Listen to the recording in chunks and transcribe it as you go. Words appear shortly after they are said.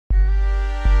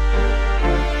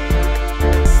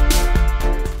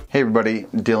Hey everybody,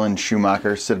 Dylan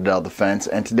Schumacher, Citadel Defense,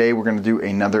 and today we're going to do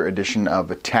another edition of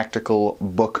a tactical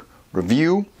book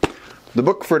review. The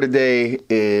book for today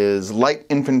is Light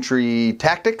Infantry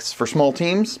Tactics for Small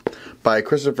Teams by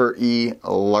Christopher E.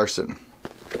 Larsen.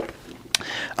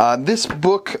 This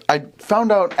book, I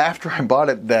found out after I bought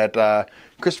it that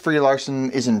Christopher E. Larsen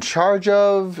is in charge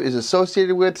of, is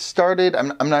associated with, started,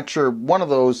 I'm not sure, one of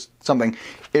those, something.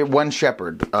 One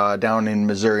Shepherd down in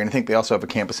Missouri, and I think they also have a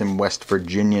campus in West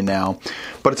Virginia now.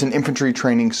 But it's an infantry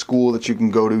training school that you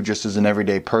can go to just as an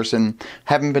everyday person.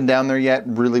 Haven't been down there yet,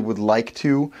 really would like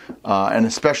to, and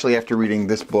especially after reading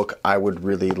this book, I would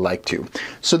really like to.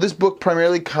 So this book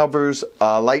primarily covers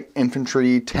light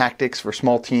infantry tactics for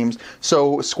small teams,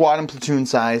 so squad and platoon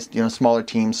sized, smaller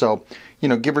teams. So,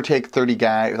 give or take 30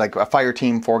 guys, like a fire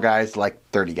team, 4 guys, like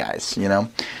 30 guys,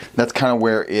 That's kind of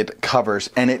where it covers.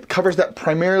 And it covers that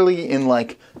primarily in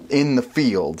the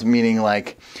field, meaning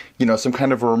some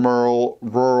kind of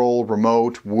rural,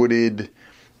 remote, wooded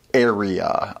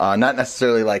area, not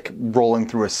necessarily like rolling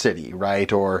through a city,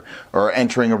 right, or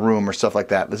entering a room or stuff like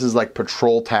that. This is like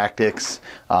patrol tactics,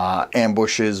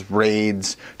 ambushes,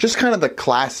 raids, just kind of the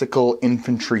classical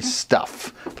infantry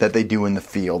stuff that they do in the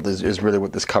field is really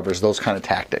what this covers, those kind of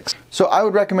tactics. So I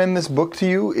would recommend this book to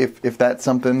you if that's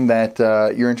something that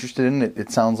you're interested in.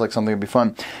 It sounds like something that would be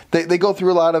fun. They go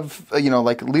through a lot of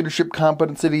like leadership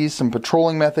competencies, some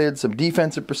patrolling methods, some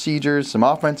defensive procedures, some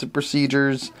offensive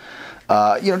procedures.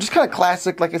 Just kind of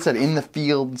classic, like I said, in the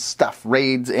field stuff,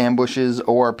 raids, ambushes,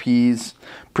 ORPs,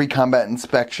 pre-combat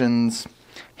inspections,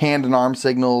 hand and arm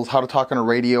signals, how to talk on a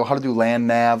radio, how to do land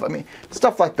nav,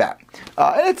 stuff like that.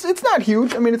 And it's not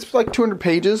huge. It's like 200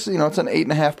 pages, it's an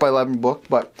 8.5 by 11 book,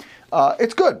 but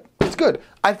it's good. It's good.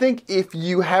 I think if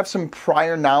you have some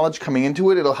prior knowledge coming into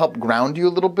it, it'll help ground you a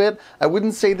little bit. I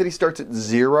wouldn't say that he starts at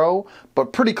 0,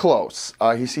 but pretty close.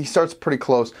 He starts pretty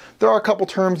close. There are a couple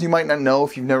terms you might not know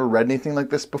if you've never read anything like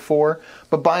this before,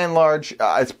 but by and large,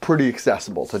 it's pretty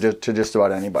accessible to just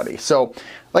about anybody. So,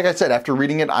 like I said, after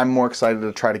reading it, I'm more excited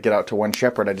to try to get out to One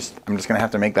Shepherd. I'm just going to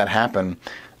have to make that happen,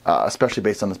 especially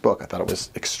based on this book. I thought it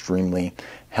was extremely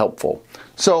helpful.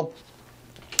 So,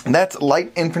 that's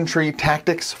Light Infantry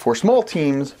Tactics for Small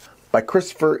Teams by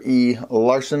Christopher E.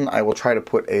 Larsen. I will try to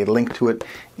put a link to it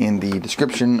in the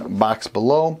description box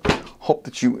below. Hope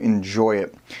that you enjoy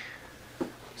it.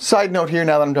 Side note here,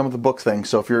 now that I'm done with the book thing,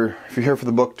 so if you're here for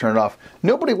the book, turn it off.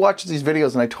 Nobody watches these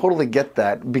videos, and I totally get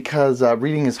that, because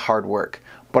reading is hard work.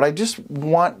 But I just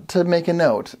want to make a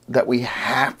note that we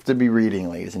have to be reading,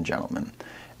 ladies and gentlemen.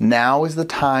 Now is the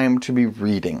time to be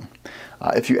reading.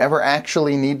 If you ever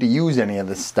actually need to use any of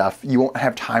this stuff, you won't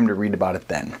have time to read about it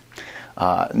then.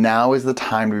 Now is the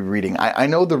time to be reading. I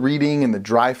know the reading and the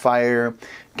dry fire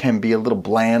can be a little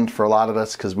bland for a lot of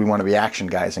us because we want to be action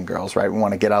guys and girls, right? We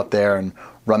want to get out there and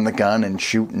run the gun and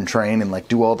shoot and train and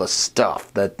do all the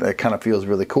stuff that kind of feels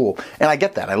really cool. And I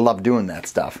get that. I love doing that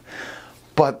stuff.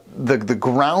 But the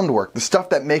groundwork, the stuff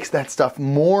that makes that stuff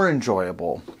more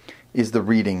enjoyable, is the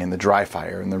reading and the dry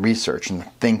fire and the research and the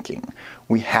thinking.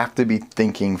 We have to be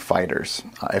thinking fighters.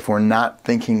 If we're not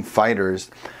thinking fighters,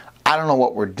 I don't know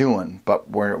what we're doing, but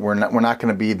we're not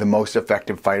going to be the most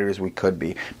effective fighters we could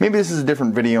be. Maybe this is a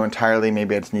different video entirely.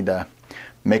 Maybe I just need to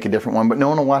make a different one, but no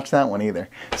one will watch that one either.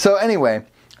 So anyway,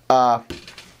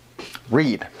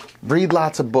 read. Read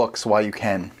lots of books while you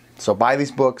can. So buy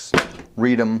these books,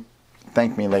 read them,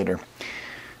 thank me later.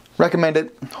 Recommend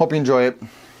it. Hope you enjoy it.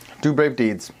 Do brave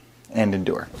deeds and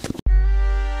endure.